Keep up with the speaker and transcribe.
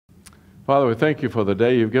Father, we thank you for the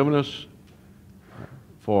day you've given us,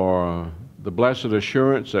 for the blessed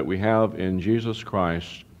assurance that we have in Jesus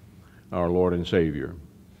Christ, our Lord and Savior.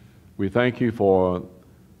 We thank you for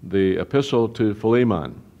the epistle to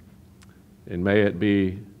Philemon, and may it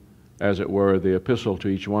be, as it were, the epistle to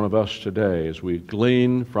each one of us today as we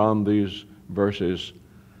glean from these verses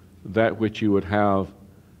that which you would have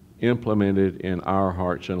implemented in our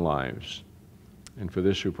hearts and lives. And for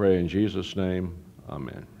this we pray in Jesus' name,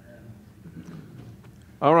 amen.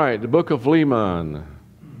 All right, the book of Philemon.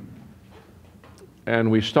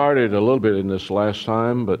 And we started a little bit in this last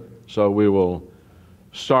time, but so we will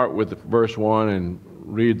start with verse 1 and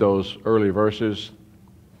read those early verses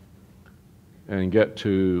and get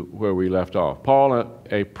to where we left off. Paul,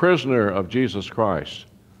 a prisoner of Jesus Christ,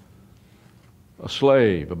 a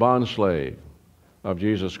slave, a bondslave of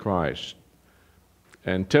Jesus Christ,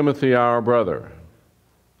 and Timothy, our brother.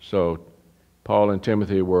 So Paul and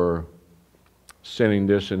Timothy were sending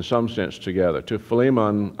this in some sense together. To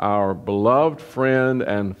Philemon, our beloved friend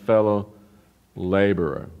and fellow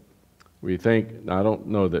laborer. We think, I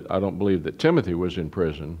don't believe that Timothy was in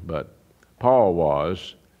prison, but Paul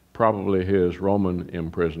was, probably his Roman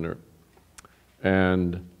imprisoner.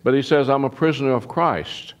 But he says, I'm a prisoner of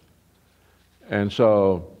Christ. And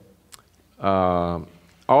so all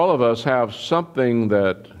of us have something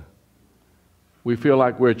that we feel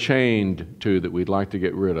like we're chained to that we'd like to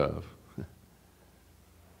get rid of.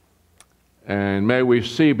 And may we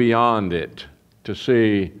see beyond it to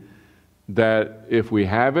see that if we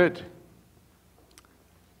have it,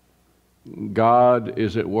 God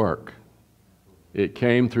is at work. It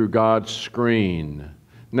came through God's screen.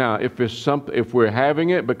 Now, if we're having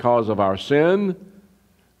it because of our sin,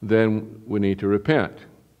 then we need to repent.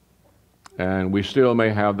 And we still may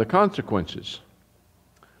have the consequences.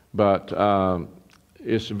 But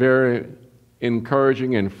it's very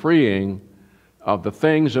encouraging and freeing of the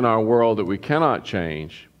things in our world that we cannot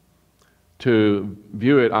change to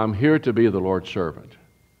view it, I'm here to be the Lord's servant.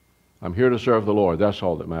 I'm here to serve the Lord. That's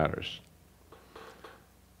all that matters.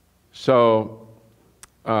 So,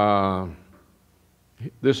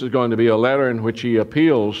 this is going to be a letter in which he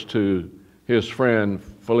appeals to his friend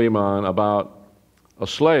Philemon about a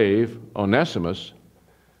slave, Onesimus,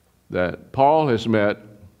 that Paul has met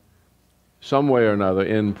some way or another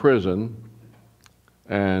in prison.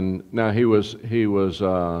 And now he was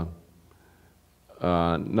not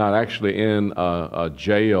actually in a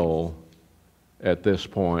jail at this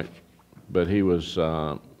point, but he was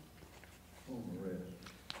under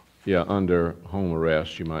home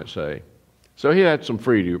arrest, you might say. So he had some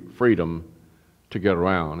freedom to get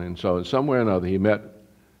around. And so in some way or another he met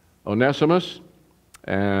Onesimus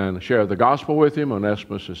and shared the gospel with him.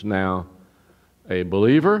 Onesimus is now a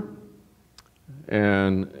believer.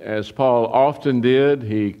 And as Paul often did,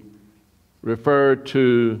 he referred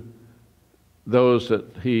to those that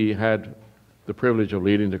he had the privilege of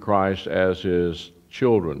leading to Christ as his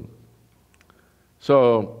children.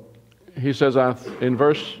 So he says in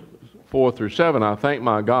verse 4 through 7, I thank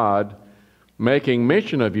my God, making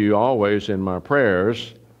mention of you always in my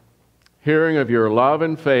prayers, hearing of your love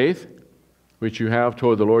and faith, which you have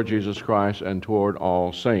toward the Lord Jesus Christ and toward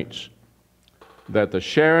all saints, that the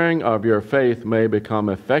sharing of your faith may become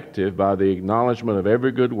effective by the acknowledgement of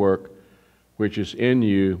every good work which is in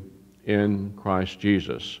you in Christ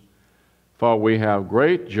Jesus. For we have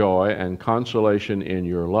great joy and consolation in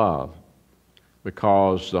your love,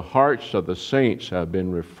 because the hearts of the saints have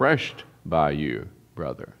been refreshed by you,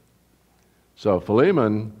 brother. So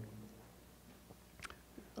Philemon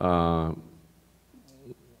was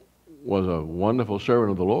a wonderful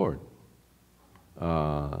servant of the Lord.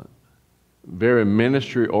 Very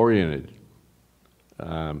ministry-oriented,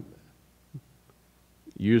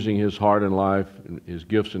 using his heart and life, and his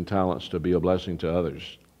gifts and talents to be a blessing to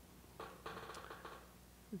others.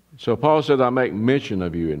 So Paul said, I make mention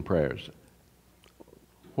of you in prayers.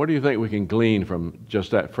 What do you think we can glean from just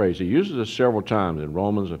that phrase? He uses it several times in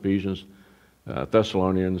Romans, Ephesians,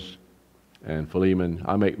 Thessalonians, and Philemon.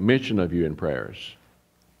 I make mention of you in prayers.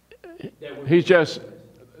 He's just...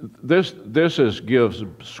 This gives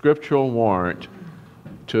scriptural warrant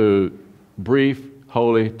to brief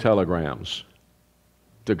holy telegrams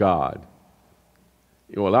to God.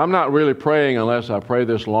 Well, I'm not really praying unless I pray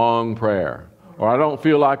this long prayer. Or I don't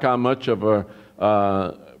feel like I'm much of a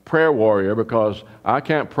prayer warrior because I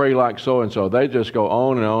can't pray like so-and-so. They just go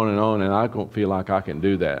on and on and on, and I don't feel like I can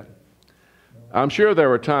do that. I'm sure there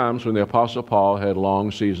were times when the Apostle Paul had long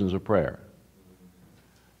seasons of prayer.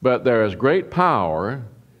 But there is great power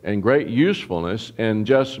and great usefulness in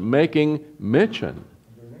just making mention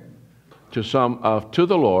to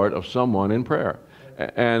the Lord of someone in prayer.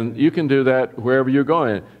 And you can do that wherever you're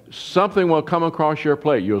going. Something will come across your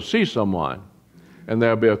plate. You'll see someone, and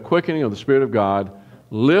there'll be a quickening of the Spirit of God.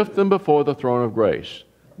 Lift them before the throne of grace.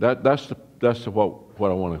 That's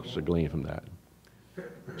what I want us to glean from that.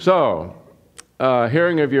 So,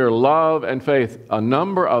 hearing of your love and faith, a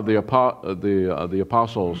number of the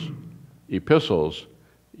apostles' epistles,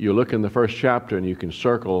 you look in the first chapter and you can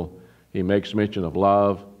circle, he makes mention of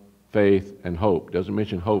love, faith, and hope. Doesn't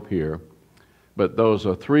mention hope here, but those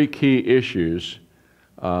are three key issues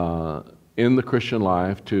in the Christian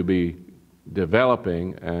life to be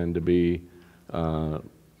developing and to be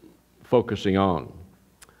focusing on.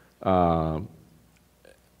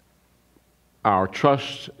 Our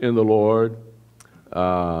trust in the Lord,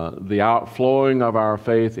 the outflowing of our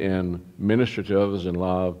faith in ministry to others in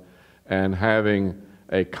love, and having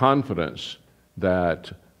a confidence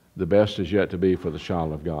that the best is yet to be for the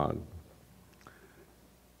child of God.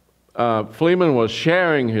 Philemon was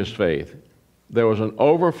sharing his faith. There was an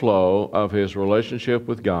overflow of his relationship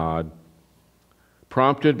with God,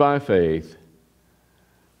 prompted by faith,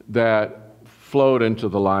 that flowed into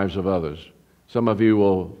the lives of others. Some of you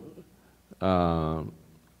will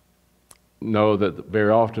know that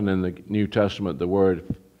very often in the New Testament the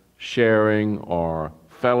word sharing or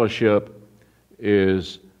fellowship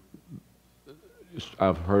is,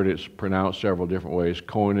 I've heard it's pronounced several different ways,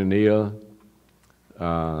 koinonia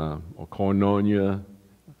or koinonia,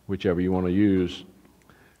 whichever you want to use.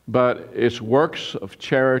 But it's works of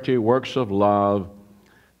charity, works of love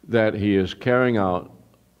that he is carrying out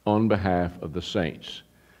on behalf of the saints.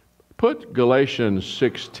 Put Galatians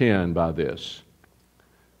 6:10 by this,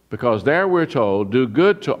 because there we're told, do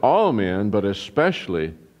good to all men, but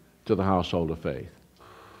especially to the household of faith.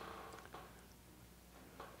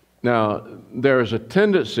 Now, there is a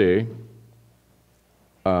tendency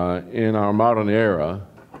in our modern era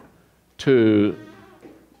to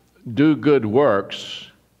do good works.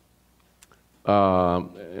 A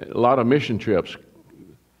lot of mission trips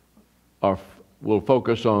will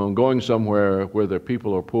focus on going somewhere where the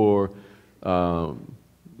people are poor,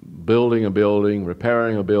 building a building,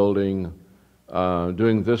 repairing a building,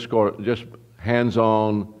 doing this, just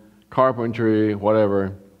hands-on carpentry,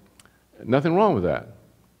 whatever. Nothing wrong with that.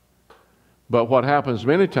 But what happens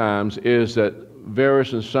many times is that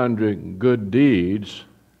various and sundry good deeds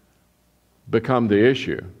become the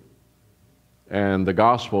issue, and the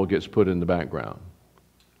gospel gets put in the background.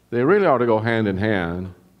 They really ought to go hand in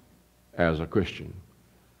hand as a Christian.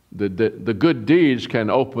 The good deeds can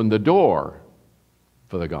open the door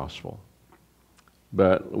for the gospel,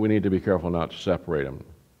 but we need to be careful not to separate them.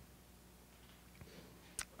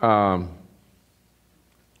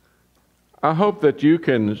 I hope that you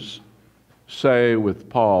can say with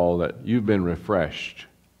Paul that you've been refreshed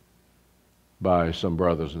by some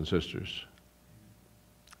brothers and sisters.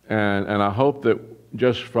 And I hope that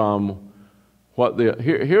just from what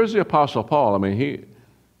here's the Apostle Paul. I mean,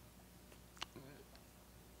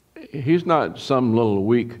 he's not some little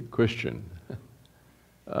weak Christian.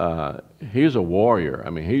 He's a warrior. I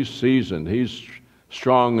mean, he's seasoned. He's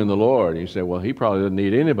strong in the Lord. And you say, well, he probably doesn't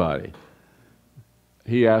need anybody.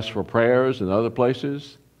 He asked for prayers in other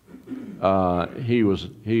places. He was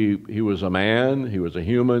a man. He was a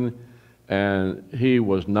human, and he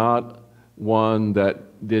was not one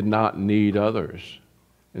that did not need others.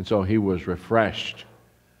 And so he was refreshed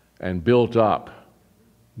and built up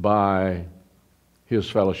by his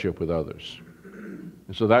fellowship with others.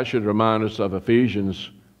 And so that should remind us of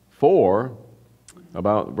Ephesians 4,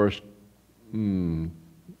 about verse,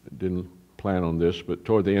 didn't plan on this, but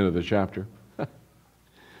toward the end of the chapter,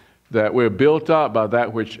 that we're built up by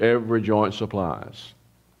that which every joint supplies.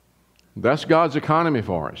 That's God's economy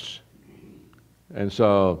for us. And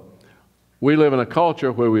so we live in a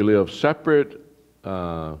culture where we live separate,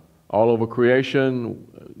 all over creation.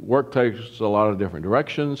 Work takes a lot of different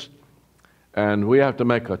directions, and we have to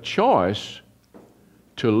make a choice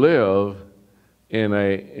to live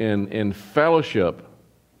in fellowship.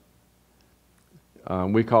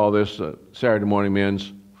 We call this Saturday morning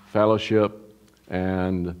men's fellowship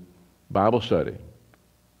and Bible study.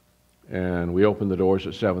 And we open the doors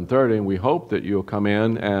at 7:30, and we hope that you'll come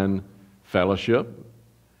in and fellowship,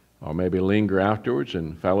 or maybe linger afterwards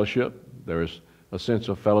and fellowship. There is a sense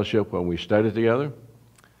of fellowship when we study together.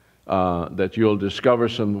 That you'll discover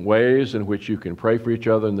some ways in which you can pray for each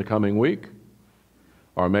other in the coming week,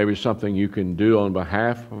 or maybe something you can do on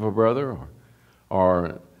behalf of a brother,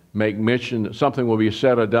 or make mention, something will be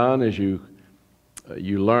said or done as you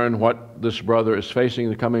learn what this brother is facing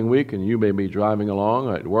the coming week, and you may be driving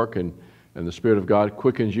along at work, and the Spirit of God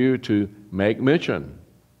quickens you to make mention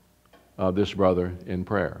of this brother in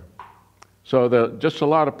prayer. So just a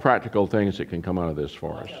lot of practical things that can come out of this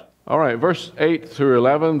for us. All right, verse 8 through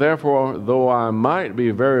 11. Therefore, though I might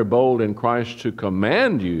be very bold in Christ to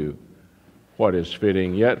command you what is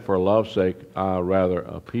fitting, yet for love's sake I rather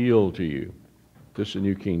appeal to you. This is the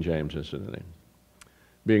New King James, isn't it?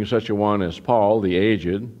 Being such a one as Paul, the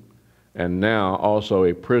aged, and now also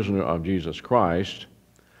a prisoner of Jesus Christ,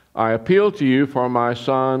 I appeal to you for my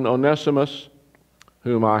son Onesimus,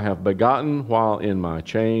 whom I have begotten while in my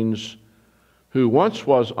chains, who once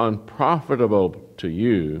was unprofitable to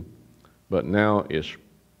you, but now is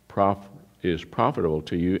profitable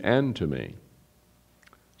to you and to me.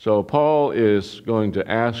 So Paul is going to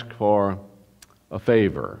ask for a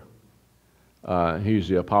favor. He's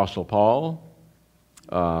the Apostle Paul.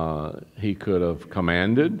 He could have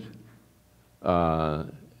commanded.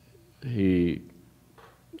 He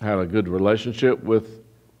had a good relationship with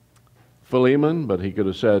Philemon, but he could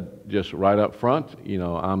have said just right up front,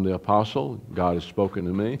 I'm the apostle. God has spoken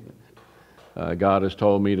to me. God has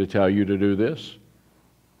told me to tell you to do this.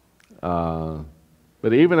 But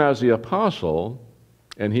even as the apostle,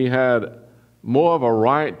 and he had more of a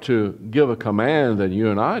right to give a command than you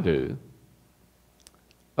and I do,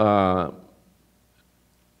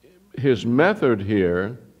 his method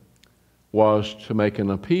here was to make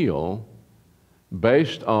an appeal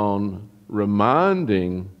based on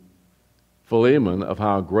reminding Philemon of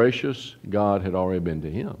how gracious God had already been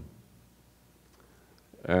to him.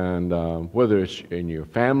 And whether it's in your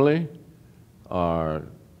family or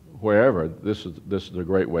wherever, this is a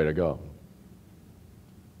great way to go.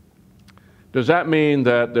 Does that mean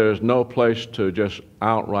that there's no place to just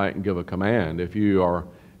outright give a command if you are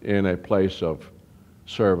in a place of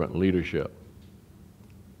servant leadership?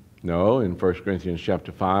 No, in 1 Corinthians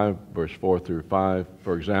chapter 5, verse 4 through 5,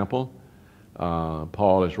 for example,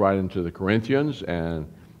 Paul is writing to the Corinthians, and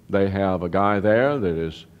they have a guy there that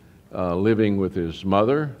is living with his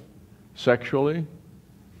mother sexually,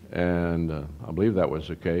 and I believe that was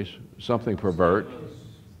the case, something pervert.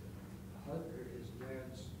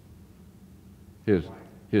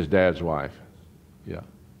 His dad's wife, yeah.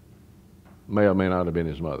 May or may not have been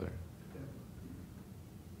his mother.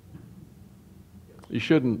 You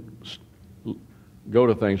shouldn't go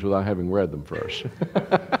to things without having read them first.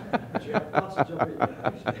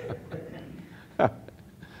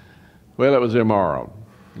 Well, it was immoral,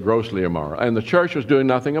 grossly immoral. And the church was doing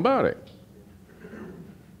nothing about it.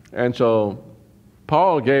 And so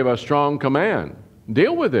Paul gave a strong command.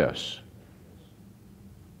 Deal with this.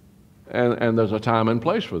 And there's a time and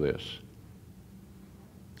place for this.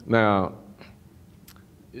 Now,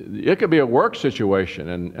 it could be a work situation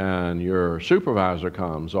and your supervisor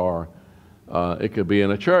comes, or it could be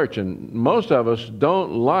in a church, and most of us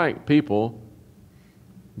don't like people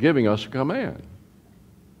giving us a command.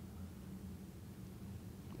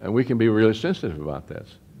 And we can be really sensitive about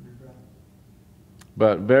this.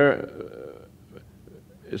 But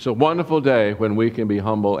it's a wonderful day when we can be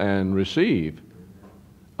humble and receive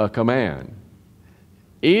a command.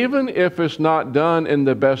 Even if it's not done in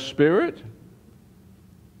the best spirit,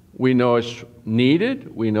 we know it's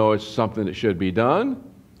needed. We know it's something that should be done.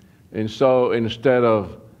 And so instead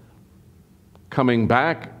of coming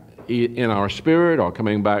back in our spirit or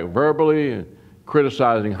coming back verbally and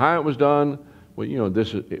criticizing how it was done, well,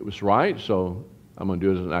 it was right, so I'm going to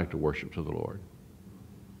do it as an act of worship to the Lord.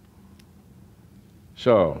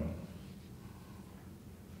 So,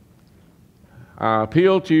 I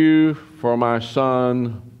appeal to you for my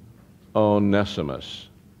son Onesimus.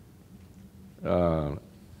 I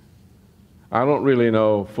don't really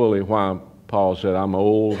know fully why Paul said, I'm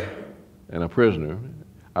old and a prisoner.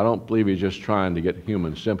 I don't believe he's just trying to get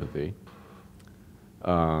human sympathy.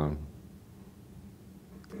 And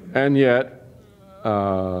yet,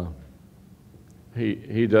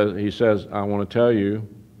 he says, I want to tell you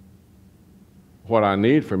what I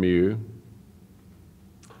need from you.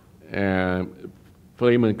 And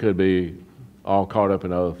Philemon could be all caught up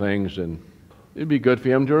in other things, and it'd be good for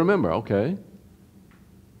him to remember, okay,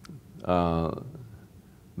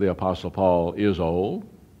 the Apostle Paul is old.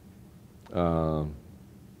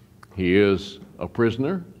 He is a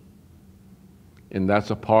prisoner, and that's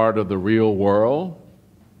a part of the real world.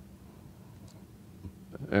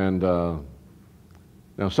 And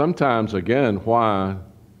now sometimes, again, why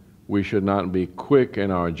we should not be quick in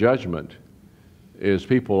our judgment is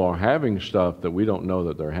people are having stuff that we don't know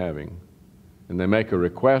that they're having. And they make a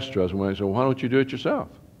request to us, and we say, well, why don't you do it yourself?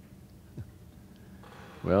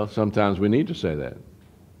 Well, sometimes we need to say that.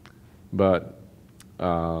 But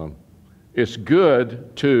it's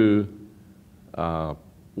good to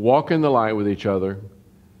walk in the light with each other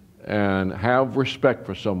and have respect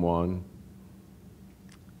for someone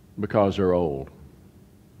because they're old.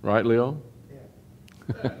 Right, Leo? Yeah.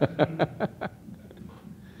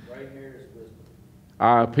 Right here is wisdom.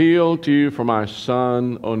 I appeal to you for my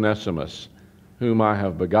son Onesimus, whom I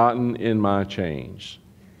have begotten in my chains.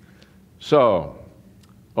 So,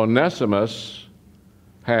 Onesimus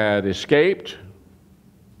had escaped,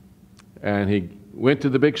 and he went to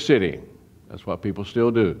the big city. That's what people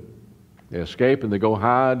still do. They escape and they go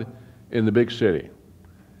hide in the big city.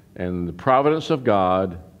 And the providence of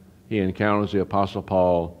God, he encounters the Apostle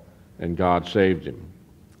Paul, and God saved him.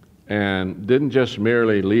 And didn't just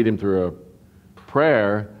merely lead him through a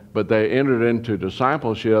prayer, but they entered into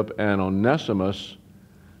discipleship, and Onesimus,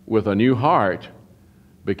 with a new heart,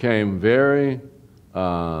 became very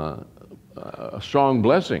a strong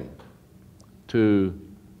blessing to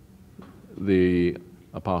the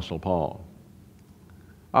Apostle Paul.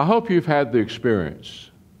 I hope you've had the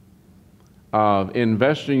experience of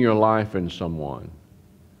investing your life in someone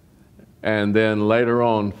and then later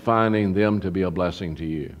on finding them to be a blessing to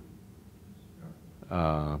you.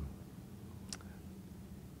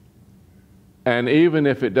 And even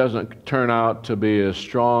if it doesn't turn out to be as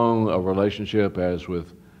strong a relationship as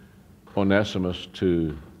with Onesimus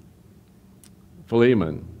to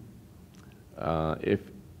Philemon, if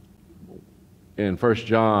in 1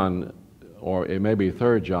 John, or it may be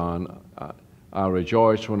 3 John, I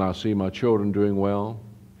rejoice when I see my children doing well,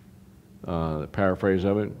 paraphrase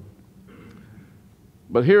of it.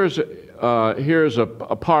 But here's a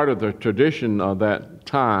part of the tradition of that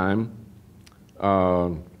time.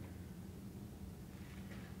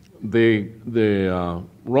 The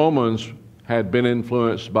Romans had been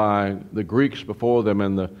influenced by the Greeks before them,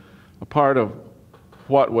 and a part of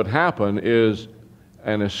what would happen is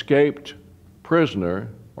an escaped prisoner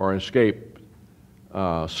or escaped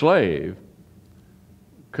slave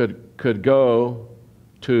could go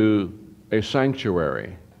to a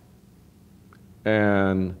sanctuary,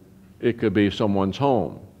 and it could be someone's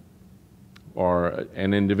home or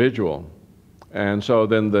an individual. And so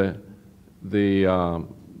then the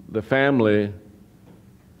family,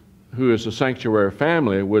 who is the sanctuary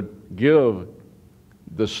family, would give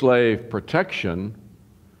the slave protection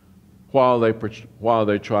while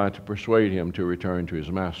they try to persuade him to return to his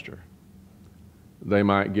master. They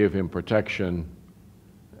might give him protection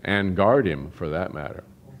and guard him, for that matter.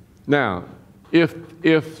 Now, if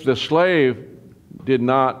the slave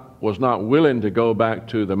was not willing to go back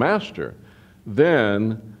to the master,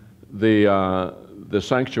 then the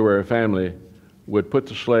sanctuary family would put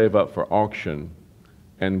the slave up for auction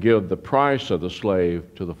and give the price of the slave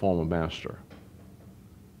to the former master.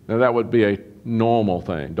 Now, that would be a normal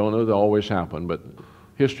thing. Don't know that always happened, but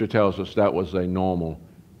history tells us that was a normal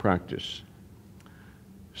practice.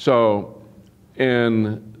 So,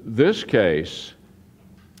 in this case,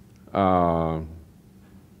 Paul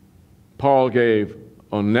gave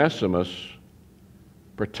Onesimus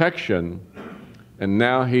protection, and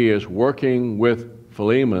now he is working with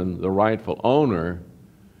Philemon, the rightful owner,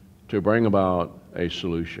 to bring about a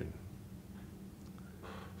solution.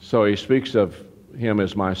 So he speaks of him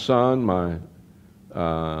as my son.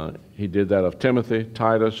 He did that of Timothy,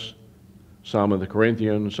 Titus, some of the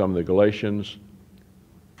Corinthians, some of the Galatians,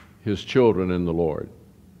 his children in the Lord.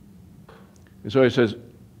 And so he says,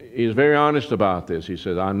 he's very honest about this. He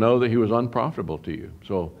says, I know that he was unprofitable to you.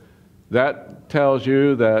 So that tells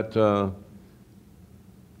you that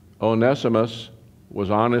Onesimus was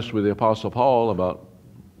honest with the Apostle Paul about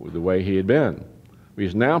the way he had been.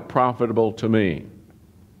 He's now profitable to me.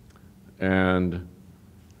 And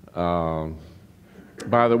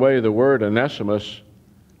by the way, the word Onesimus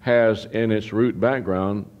has in its root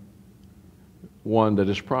background one that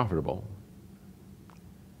is profitable.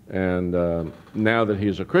 And now that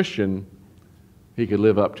he's a Christian, he could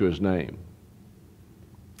live up to his name.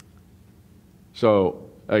 So,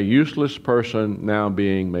 a useless person now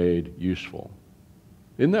being made useful.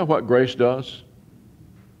 Isn't that what grace does?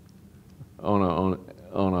 On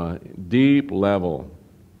a deep level.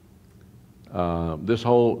 This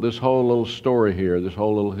whole little story here, this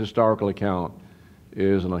whole little historical account,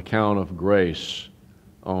 is an account of grace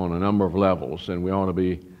on a number of levels, and we ought to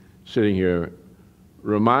be sitting here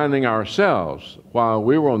reminding ourselves, while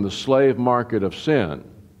we were on the slave market of sin,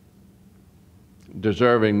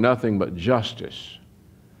 deserving nothing but justice,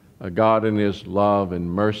 God in his love and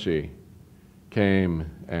mercy came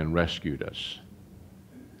and rescued us.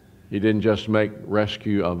 He didn't just make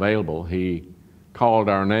rescue available, he called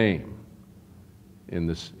our name in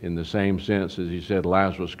the same sense as he said,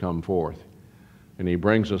 Lazarus, come forth. And he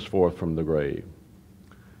brings us forth from the grave.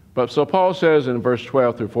 But so Paul says in verse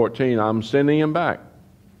 12 through 14, I'm sending him back.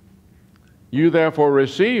 You therefore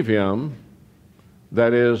receive him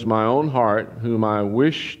that is my own heart, whom I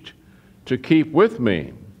wished to keep with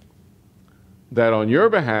me, that on your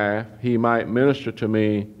behalf he might minister to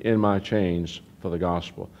me in my chains for the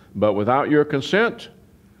gospel. But without your consent,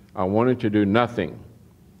 I wanted to do nothing,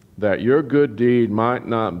 that your good deed might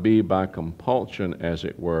not be by compulsion, as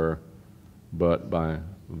it were, but by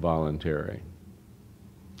voluntary.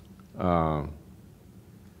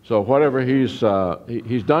 So whatever he's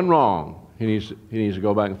done wrong, he needs to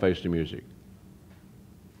go back and face the music.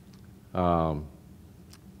 I've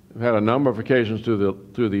had a number of occasions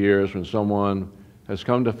through the years when someone has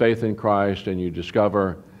come to faith in Christ, and you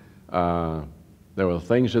discover there were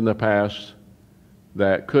things in the past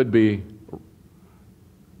that could be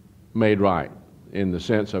made right, in the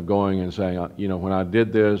sense of going and saying, you know, when I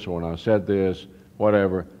did this or when I said this,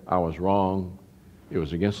 whatever, I was wrong. It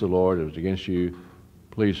was against the Lord. It was against you.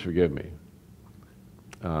 Please forgive me.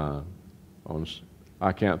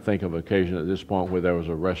 I can't think of an occasion at this point where there was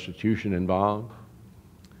a restitution involved.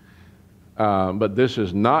 But this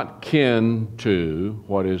is not kin to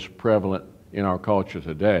what is prevalent in our culture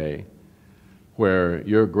today, where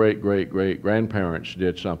your great-great-great-grandparents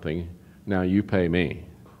did something, now you pay me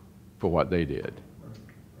for what they did.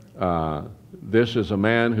 This is a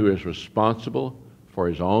man who is responsible for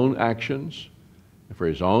his own actions, for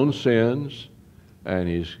his own sins, and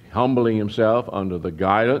he's humbling himself under the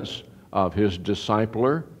guidance of his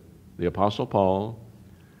discipler, the Apostle Paul,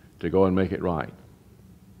 to go and make it right.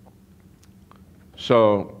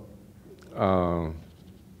 So, the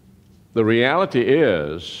reality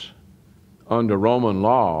is, under Roman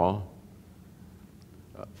law,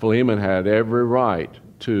 Philemon had every right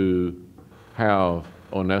to have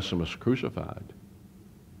Onesimus crucified.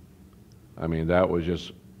 I mean, that was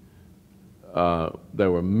just,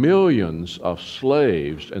 there were millions of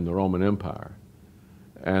slaves in the Roman Empire,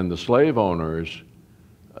 and the slave owners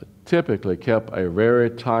typically kept a very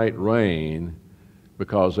tight rein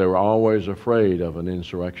because they were always afraid of an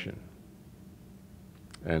insurrection.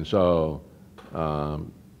 And so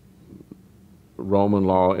Roman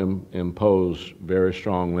law imposed very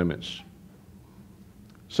strong limits.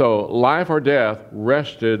 So life or death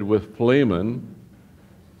rested with Philemon,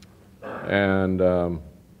 and there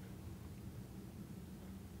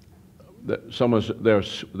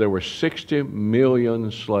were 60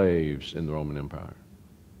 million slaves in the Roman Empire.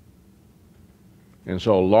 And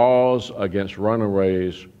so laws against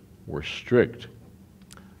runaways were strict.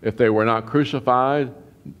 If they were not crucified,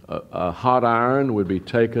 a hot iron would be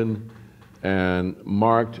taken and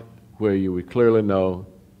marked where you would clearly know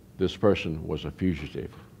this person was a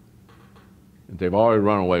fugitive. They've already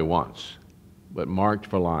run away once, but marked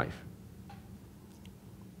for life.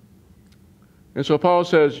 And so Paul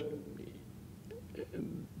says,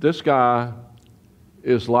 this guy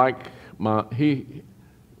is like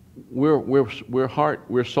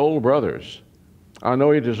we're soul brothers. I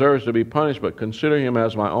know he deserves to be punished, but consider him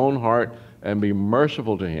as my own heart and be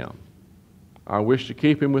merciful to him. I wish to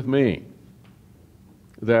keep him with me,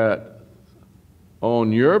 that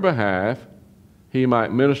on your behalf he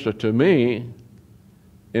might minister to me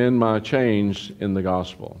in my chains in the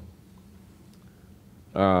gospel.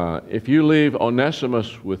 If you leave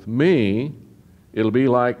Onesimus with me, it'll be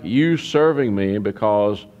like you serving me,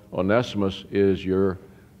 because Onesimus is your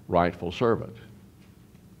rightful servant.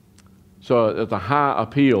 So it's a high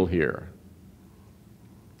appeal here.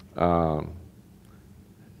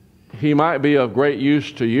 He might be of great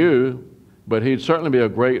use to you, but he'd certainly be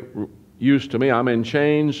of great use to me. I'm in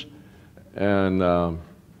chains, and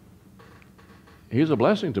he's a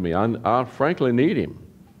blessing to me. I frankly need him,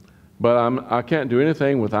 but I can't do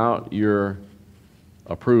anything without your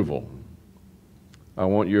approval. I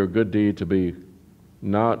want your good deed to be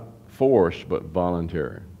not forced, but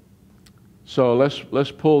voluntary. So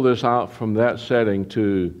let's pull this out from that setting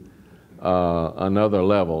to another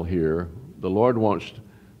level here. The Lord wants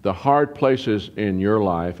the hard places in your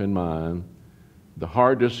life and mine, the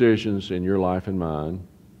hard decisions in your life and mine.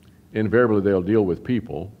 Invariably, they'll deal with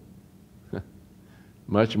people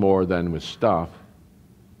much more than with stuff.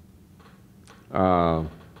 But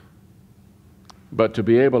to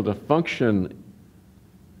be able to function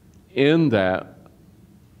in that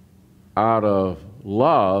out of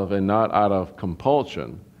love and not out of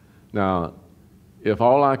compulsion. Now, if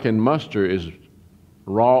all I can muster is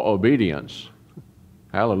raw obedience,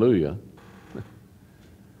 hallelujah.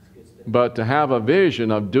 But to have a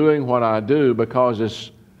vision of doing what I do because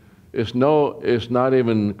it's not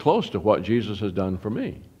even close to what Jesus has done for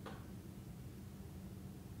me.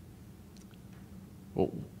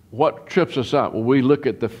 Well, what trips us up? Well, we look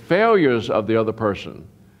at the failures of the other person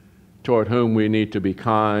toward whom we need to be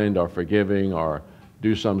kind or forgiving or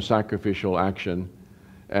do some sacrificial action,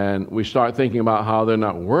 And we start thinking about how they're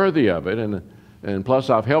not worthy of it, and plus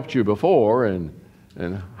I've helped you before, and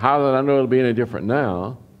how did I know it'll be any different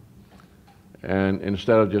now? And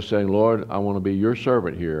instead of just saying, Lord, I want to be your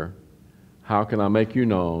servant here, how can I make you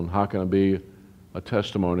known? How can I be a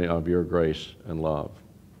testimony of your grace and love?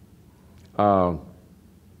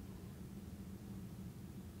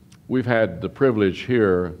 We've had the privilege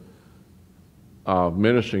here of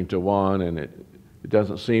ministering to one, and it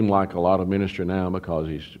doesn't seem like a lot of ministry now because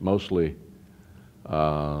he's mostly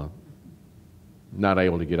not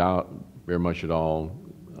able to get out very much at all,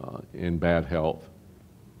 in bad health.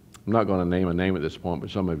 I'm not going to name a name at this point,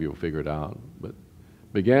 but some of you will figure it out. But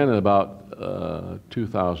began in about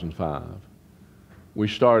 2005. We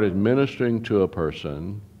started ministering to a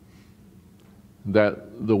person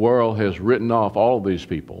that the world has written off all of these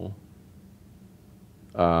people.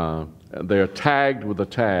 They're tagged with a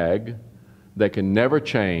tag. They can never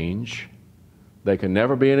change. They can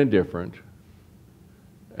never be any different.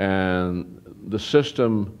 And the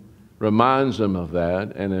system reminds them of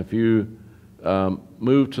that. And if you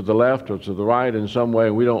move to the left or to the right in some way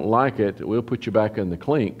and we don't like it, we'll put you back in the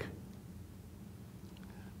clink.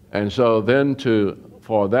 And so then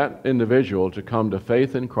for that individual to come to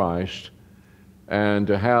faith in Christ and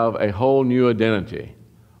to have a whole new identity,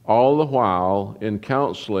 all the while in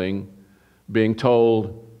counseling being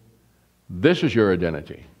told, this is your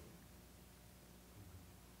identity.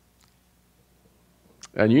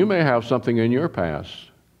 And you may have something in your past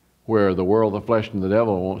where the world, the flesh, and the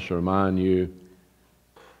devil wants to remind you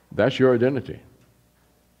that's your identity.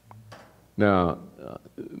 Now,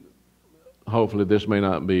 hopefully this may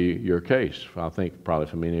not be your case. I think probably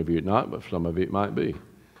for many of you not, but for some of you it might be.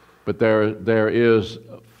 But there is,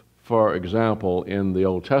 for example, in the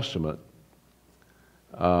Old Testament,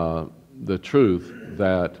 the truth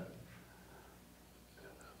that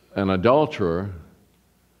an adulterer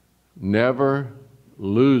never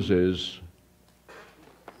loses.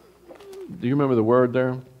 Do you remember the word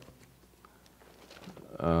there?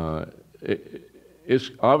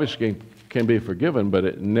 It's obviously can be forgiven, but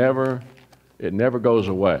it never goes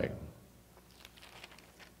away.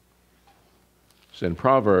 It's in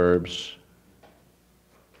Proverbs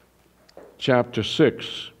chapter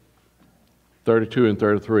 6, 32 and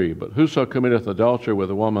 33. But whoso committeth adultery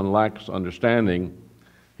with a woman lacks understanding.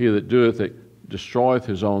 He that doeth it destroyeth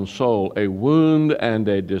his own soul. A wound and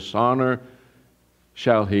a dishonor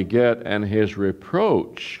shall he get, and his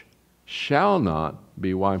reproach shall not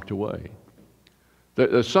be wiped away.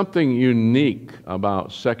 There's something unique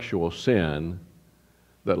about sexual sin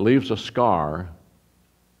that leaves a scar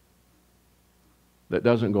that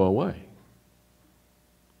doesn't go away.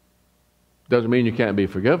 Doesn't mean you can't be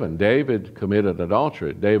forgiven. David committed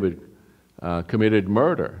adultery. David committed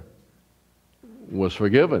murder. Was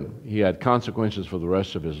forgiven. He had consequences for the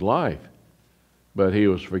rest of his life, but he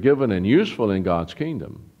was forgiven and useful in God's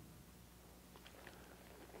kingdom.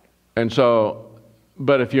 And so,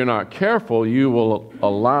 but if you're not careful, you will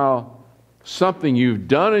allow something you've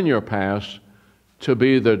done in your past to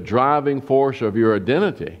be the driving force of your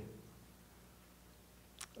identity.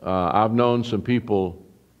 I've known some people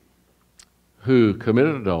who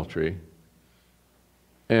committed adultery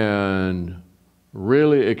and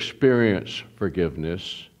really experienced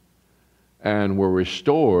forgiveness and were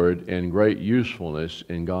restored in great usefulness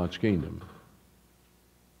in God's kingdom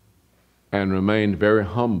and remained very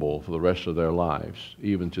humble for the rest of their lives,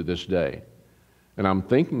 even to this day. And I'm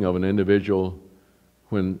thinking of an individual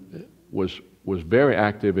when was very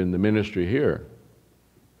active in the ministry here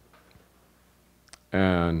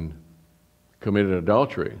and committed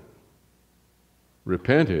adultery,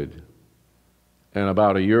 repented, and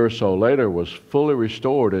about a year or so later was fully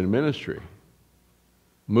restored in ministry,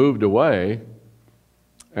 moved away,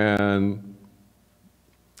 and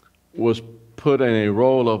was put in a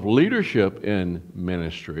role of leadership in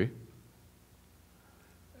ministry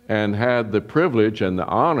and had the privilege and the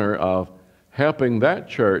honor of helping that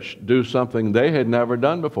church do something they had never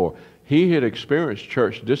done before. He had experienced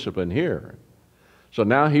church discipline here. So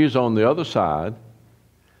now he's on the other side,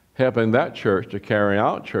 helping that church to carry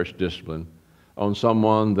out church discipline on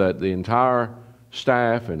someone that the entire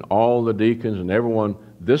staff and all the deacons and everyone,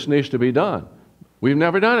 this needs to be done. We've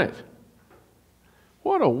never done it.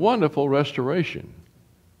 What a wonderful restoration.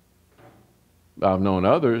 I've known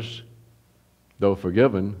others, though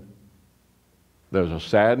forgiven, there's a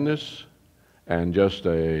sadness and just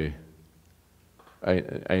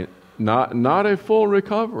not a full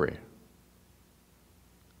recovery.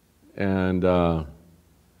 And I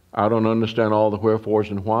don't understand all the wherefores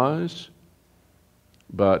and whys,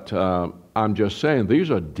 but I'm just saying these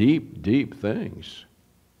are deep, deep things.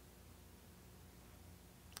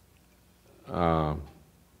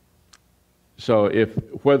 So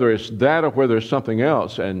whether it's that or whether it's something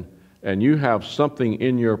else, and you have something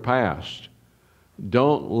in your past,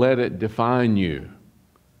 don't let it define you.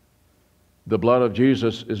 The blood of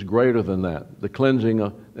Jesus is greater than that. The cleansing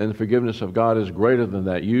and forgiveness of God is greater than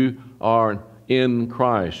that. You are in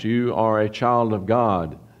Christ. You are a child of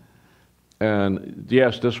God. And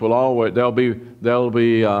yes, this will always, there'll be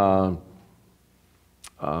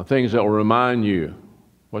things that will remind you.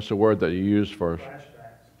 What's the word that you used first?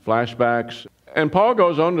 Flashbacks. And Paul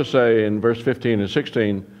goes on to say in verse 15 and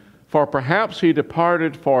 16, for perhaps he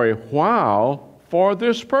departed for a while for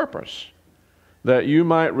this purpose, that you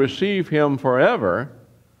might receive him forever,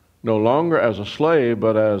 no longer as a slave,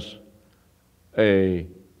 but as a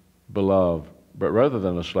beloved, but rather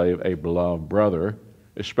than a slave, a beloved brother,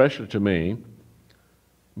 especially to me,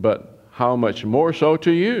 but how much more so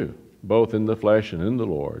to you, both in the flesh and in the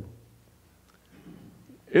Lord.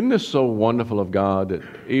 Isn't this so wonderful of God that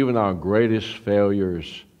even our greatest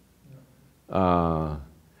failures and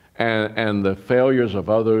the failures of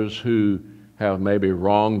others who have maybe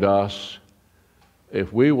wronged us,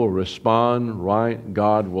 if we will respond right,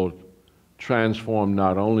 God will transform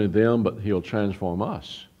not only them, but He'll transform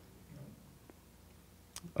us.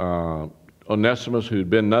 Onesimus, who'd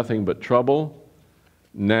been nothing but trouble,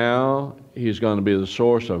 now he's going to be the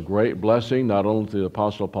source of great blessing, not only to the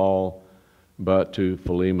Apostle Paul, but to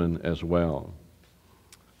Philemon as well.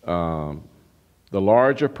 The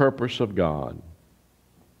larger purpose of God.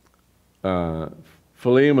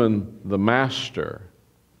 Philemon, the master,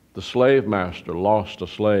 the slave master, lost a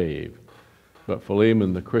slave, but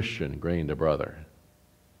Philemon, the Christian, gained a brother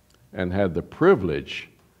and had the privilege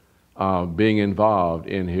of being involved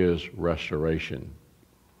in his restoration.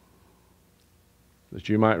 That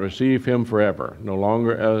you might receive him forever, no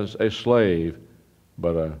longer as a slave,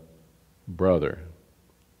 but a brother.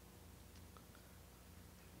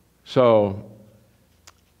 So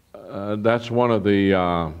that's one of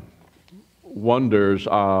the wonders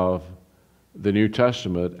of the New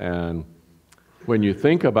Testament. And when you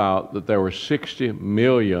think about that there were 60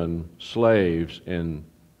 million slaves in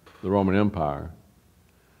the Roman Empire,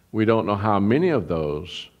 we don't know how many of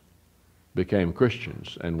those became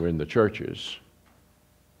Christians and were in the churches.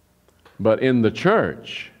 But in the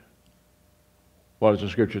church, what does the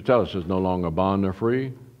Scripture tell us? It says no longer bond or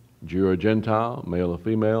free, Jew or Gentile, male or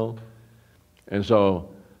female. And so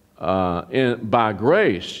by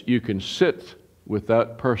grace, you can sit with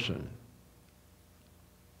that person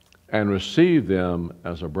and receive them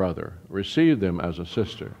as a brother, receive them as a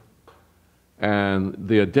sister. And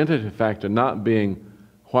the identity factor not being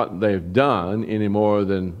what they've done any more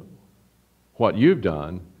than what you've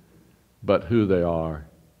done, but who they are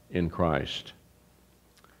in Christ.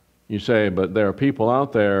 You say, but there are people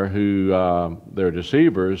out there who, they're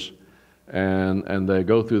deceivers, and they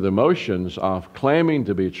go through the motions of claiming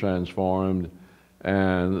to be transformed,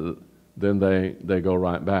 and then they go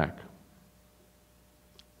right back.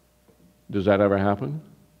 Does that ever happen?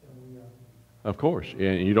 Of course.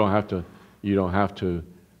 And you don't have to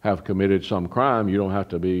have committed some crime. You don't have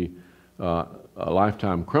to be a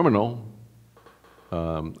lifetime criminal.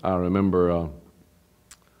 I remember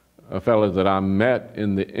a fellow that I met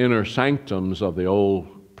in the inner sanctums of the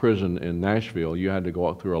old prison in Nashville. You had to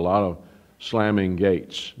go through a lot of slamming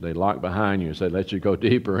gates. They locked behind you and said, let you go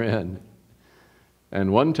deeper in.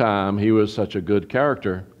 And one time he was such a good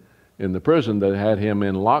character in the prison that had him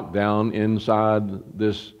in lockdown inside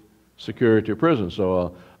this security prison.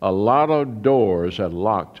 So a lot of doors had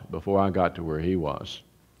locked before I got to where he was.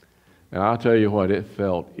 And I'll tell you what, it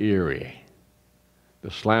felt eerie, the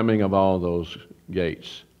slamming of all those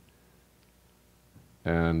gates.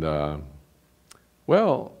 And,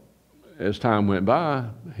 well, as time went by,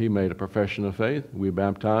 he made a profession of faith. We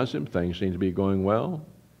baptized him. Things seemed to be going well.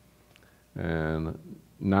 And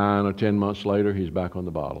 9 or 10 months later, he's back on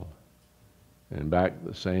the bottle. And back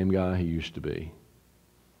the same guy he used to be.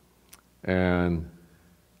 And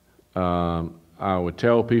I would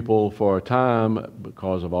tell people for a time,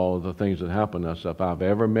 because of all of the things that happened, if I've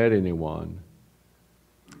ever met anyone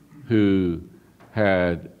who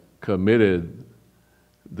had committed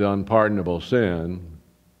the unpardonable sin,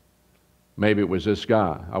 maybe it was this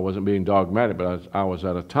guy. I wasn't being dogmatic, but I was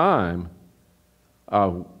at a time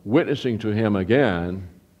of witnessing to him again,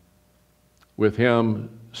 with him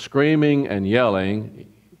screaming and yelling.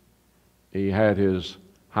 He had his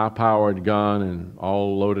high-powered gun and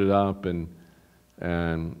all loaded up, and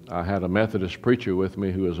I had a Methodist preacher with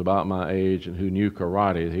me who was about my age and who knew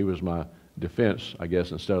karate. He was my defense, I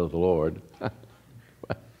guess, instead of the Lord.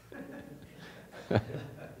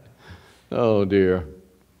 Oh, dear.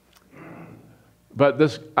 But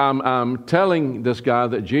I'm telling this guy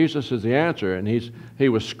that Jesus is the answer, and he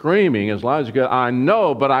was screaming as loud as he could, I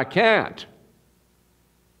know, but I can't.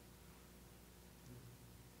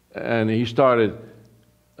 And he started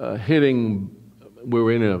hitting, we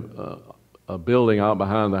were in a building out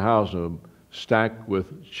behind the house, stacked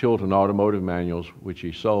with Chilton automotive manuals, which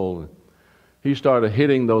he sold. He started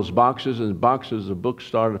hitting those boxes, and boxes of books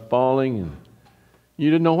started falling, and you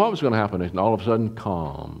didn't know what was going to happen. And all of a sudden,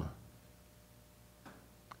 calm.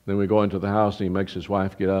 Then we go into the house, and he makes his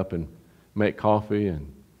wife get up and make coffee,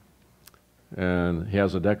 and he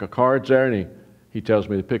has a deck of cards there, and he tells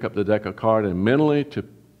me to pick up the deck of cards and mentally to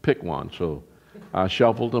pick one. So I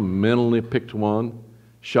shuffled them, mentally picked one,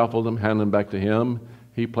 shuffled them, handed them back to him.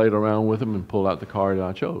 He played around with them and pulled out the card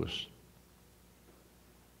I chose.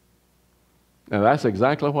 Now, that's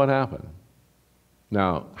exactly what happened.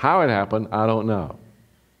 Now, how it happened, I don't know.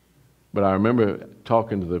 But I remember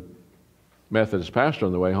talking to the Methodist pastor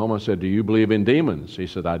on the way home. I said, do you believe in demons? He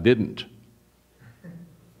said, I didn't.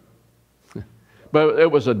 But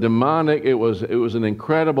it was a demonic, it was an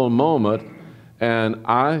incredible moment. And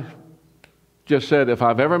I just said, if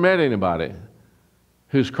I've ever met anybody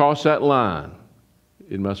who's crossed that line,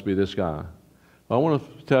 it must be this guy. I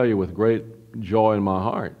want to tell you with great joy in my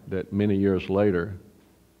heart that many years later,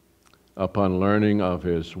 upon learning of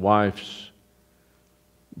his wife's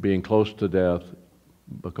being close to death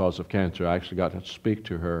because of cancer, I actually got to speak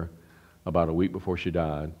to her about a week before she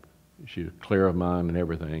died. She was clear of mind and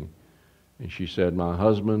everything. And she said, my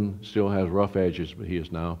husband still has rough edges, but he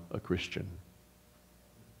is now a Christian.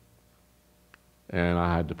 And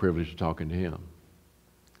I had the privilege of talking to him.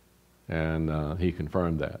 And he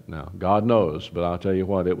confirmed that. Now, God knows, but I'll tell you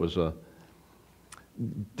what, it was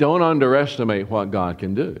don't underestimate what God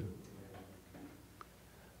can do.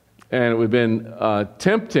 And it would have been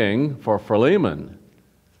tempting for Philemon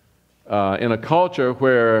in a culture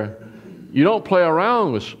where you don't play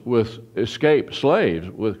around with escaped slaves,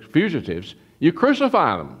 with fugitives. You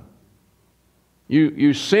crucify them.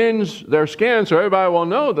 You singe their skin so everybody will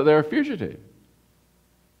know that they're a fugitive.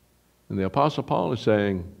 And the Apostle Paul is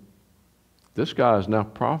saying, this guy is now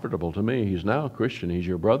profitable to me. He's now a Christian. He's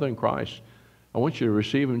your brother in Christ. I want you to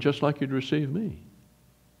receive him just like you'd receive me.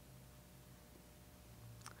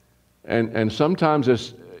 And sometimes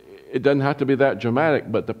it doesn't have to be that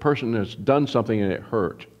dramatic, but the person has done something and it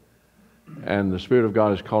hurt. And the Spirit of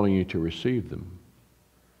God is calling you to receive them.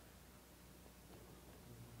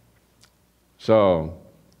 So,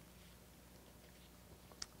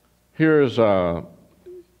 here's a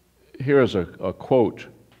quote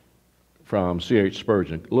from C.H.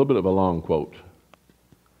 Spurgeon, a little bit of a long quote.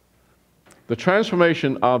 The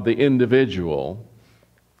transformation of the individual,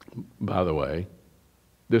 by the way,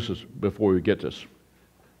 this is before we get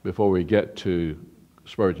to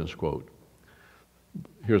Spurgeon's quote.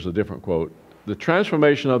 Here's a different quote. The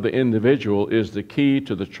transformation of the individual is the key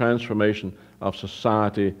to the transformation of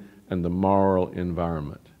society and the moral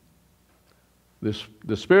environment.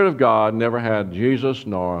 The Spirit of God never had Jesus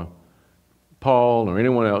nor Paul nor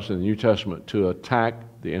anyone else in the New Testament to attack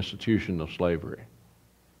the institution of slavery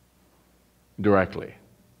directly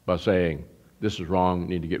by saying, this is wrong,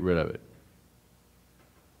 need to get rid of it.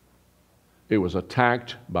 It was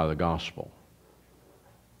attacked by the gospel.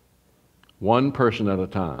 One person at a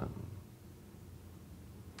time.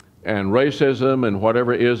 And racism and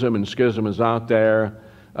whatever ism and schism is out there,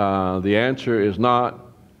 the answer is not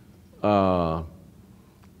laws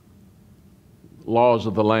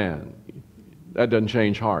of the land. That doesn't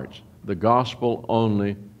change hearts. The gospel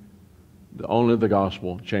only the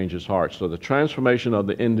gospel changes hearts. So the transformation of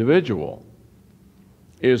the individual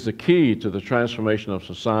is the key to the transformation of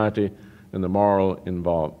society and the moral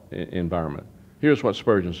environment. Here's what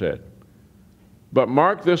Spurgeon said. But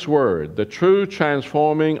mark this word, the true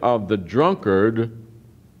transforming of the drunkard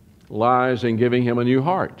lies in giving him a new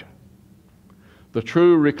heart. The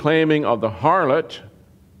true reclaiming of the harlot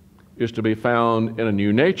is to be found in a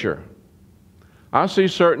new nature. I see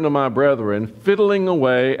certain of my brethren fiddling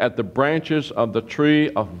away at the branches of the tree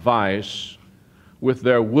of vice with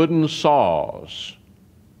their wooden saws.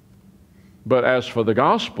 But as for the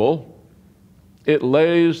gospel, it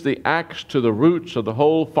lays the axe to the roots of the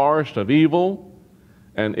whole forest of evil,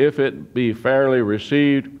 and if it be fairly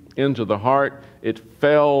received into the heart, it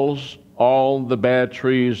fells all the bad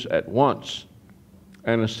trees at once.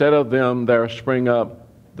 And instead of them there spring up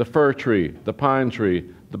the fir tree, the pine tree,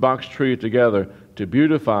 the box tree together to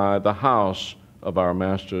beautify the house of our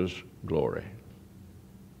Master's glory.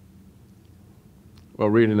 Well,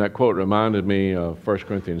 reading that quote reminded me of 1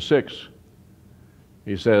 Corinthians 6.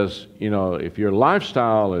 He says, if your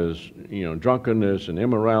lifestyle is, drunkenness and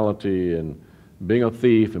immorality and being a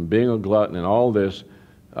thief and being a glutton and all this,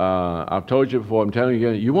 I've told you before, I'm telling you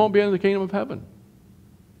again, you won't be in the kingdom of heaven.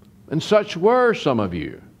 And such were some of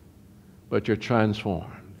you, but you're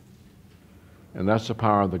transformed. And that's the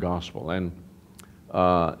power of the gospel. And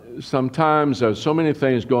sometimes there's so many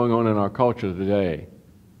things going on in our culture today,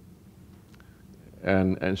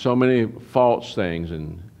 and so many false things,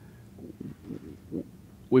 and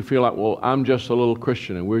we feel like, well, I'm just a little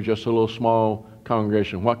Christian and we're just a little small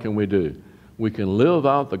congregation. What can we do? We can live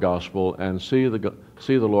out the gospel and see the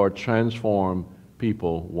Lord transform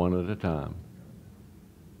people one at a time.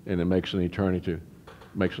 And it makes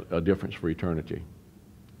makes a difference for eternity.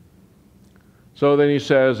 So then he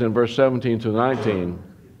says in verse 17 to 19,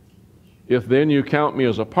 if then you count me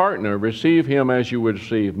as a partner, receive him as you would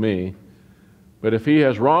receive me. But if he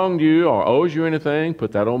has wronged you or owes you anything,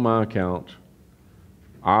 put that on my account.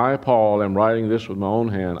 I, Paul, am writing this with my own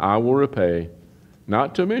hand. I will repay,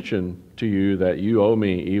 not to mention to you that you owe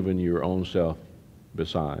me even your own self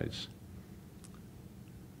besides.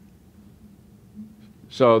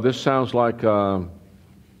 So this sounds like what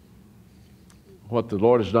the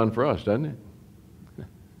Lord has done for us, doesn't it?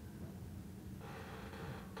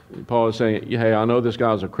 Paul is saying, hey, I know this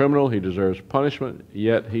guy's a criminal. He deserves punishment,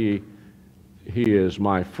 yet he is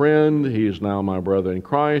my friend. He is now my brother in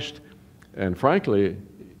Christ. And frankly,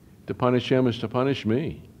 to punish him is to punish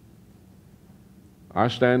me. I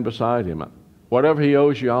stand beside him. Whatever he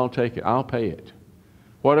owes you, I'll take it. I'll pay it.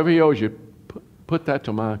 Whatever he owes you, put that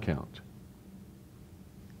to my account.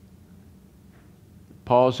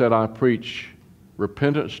 Paul said, I preach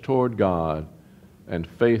repentance toward God and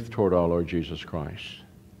faith toward our Lord Jesus Christ.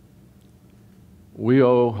 We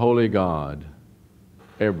owe holy God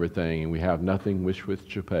everything, and we have nothing with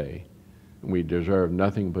which to pay. And we deserve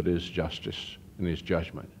nothing but his justice and his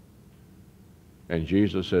judgment. And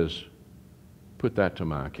Jesus says, put that to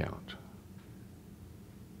my account.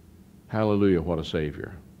 Hallelujah, what a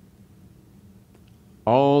Savior.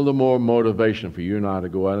 All the more motivation for you and I to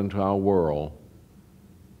go out into our world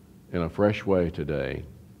in a fresh way today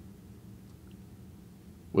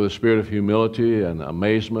with a spirit of humility and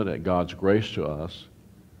amazement at God's grace to us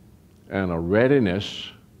and a readiness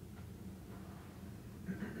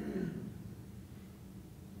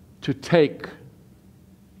to take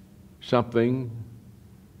something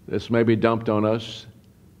that's maybe dumped on us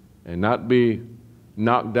and not be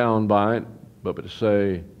knocked down by it, but to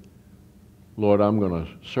say, Lord, I'm going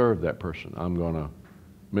to serve that person. I'm going to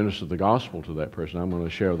minister the gospel to that person. I'm going to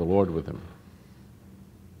share the Lord with him.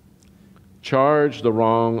 Charge the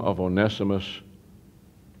wrong of Onesimus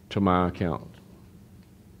to my account.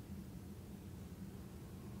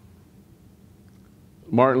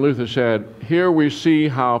 Martin Luther said, here we see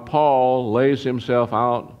how Paul lays himself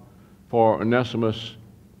out for Onesimus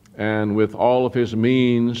and with all of his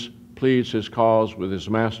means pleads his cause with his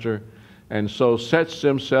master, and so sets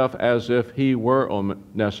himself as if he were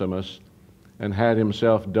Onesimus and had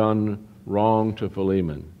himself done wrong to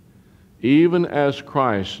Philemon. Even as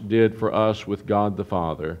Christ did for us with God the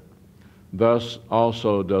Father, thus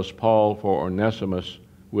also does Paul for Onesimus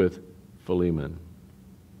with Philemon.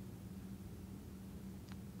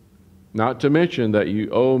 Not to mention that you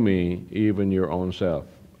owe me even your own self.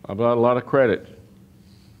 I've got a lot of credit.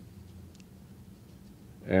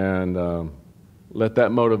 And let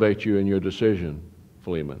that motivate you in your decision,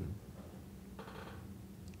 Philemon.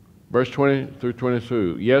 Verse 20 through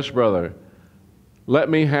 22. Yes, brother, let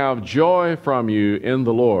me have joy from you in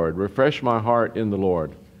the Lord. Refresh my heart in the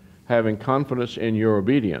Lord, having confidence in your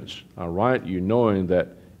obedience. I write you knowing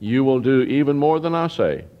that you will do even more than I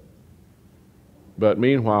say. But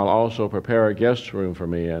meanwhile also prepare a guest room for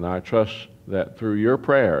me, and I trust that through your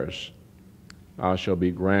prayers I shall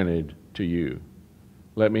be granted to you.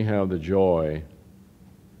 Let me have the joy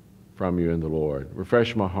from you in the Lord.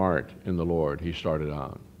 Refresh my heart in the Lord, he started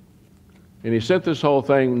on. And he sent this whole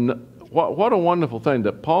thing. What a wonderful thing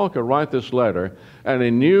that Paul could write this letter, and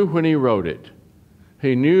he knew when he wrote it.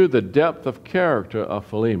 He knew the depth of character of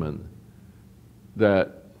Philemon,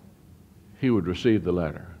 that he would receive the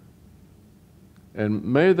letter. And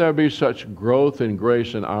may there be such growth and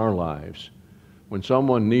grace in our lives when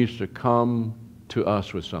someone needs to come to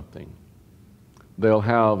us with something. They'll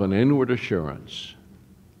have an inward assurance.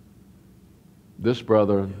 This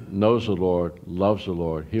brother knows the Lord, loves the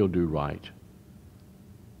Lord, he'll do right.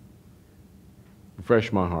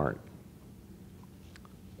 Refresh my heart.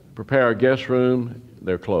 Prepare a guest room,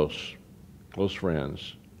 they're close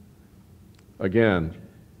friends. Again,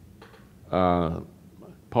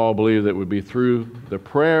 Paul believed that it would be through the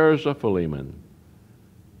prayers of Philemon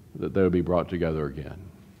that they would be brought together again.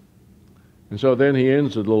 And so then he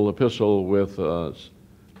ends the little epistle with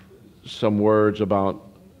some words about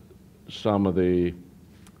some of the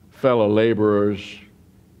fellow laborers.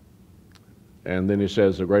 And then he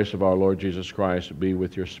says, the grace of our Lord Jesus Christ be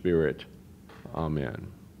with your spirit. Amen.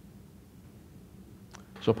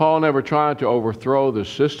 So Paul never tried to overthrow the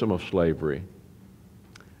system of slavery,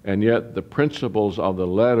 and yet the principles of the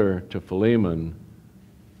letter to Philemon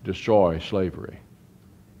destroy slavery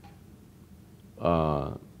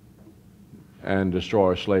and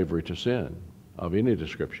destroy slavery to sin of any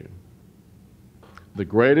description. The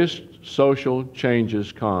greatest social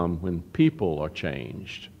changes come when people are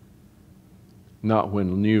changed, not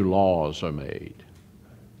when new laws are made.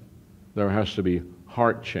 There has to be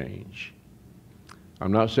heart change.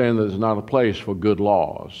 I'm not saying that there's not a place for good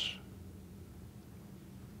laws,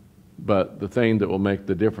 but the thing that will make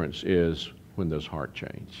the difference is when there's heart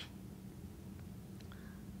change.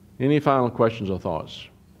 Any final questions or thoughts?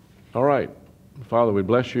 All right. Father, we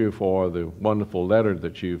bless you for the wonderful letter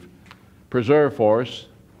that you've preserved for us,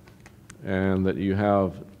 and that you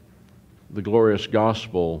have the glorious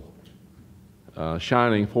gospel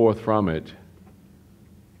shining forth from it,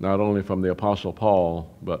 not only from the Apostle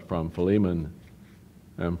Paul, but from Philemon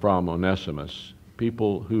and from Onesimus,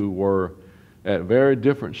 people who were at very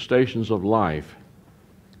different stations of life,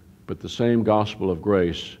 but the same gospel of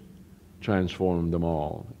grace transformed them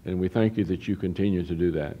all. And we thank you that you continue to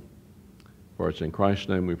do that. For it's in Christ's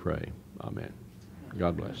name we pray. Amen.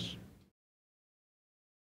 God bless.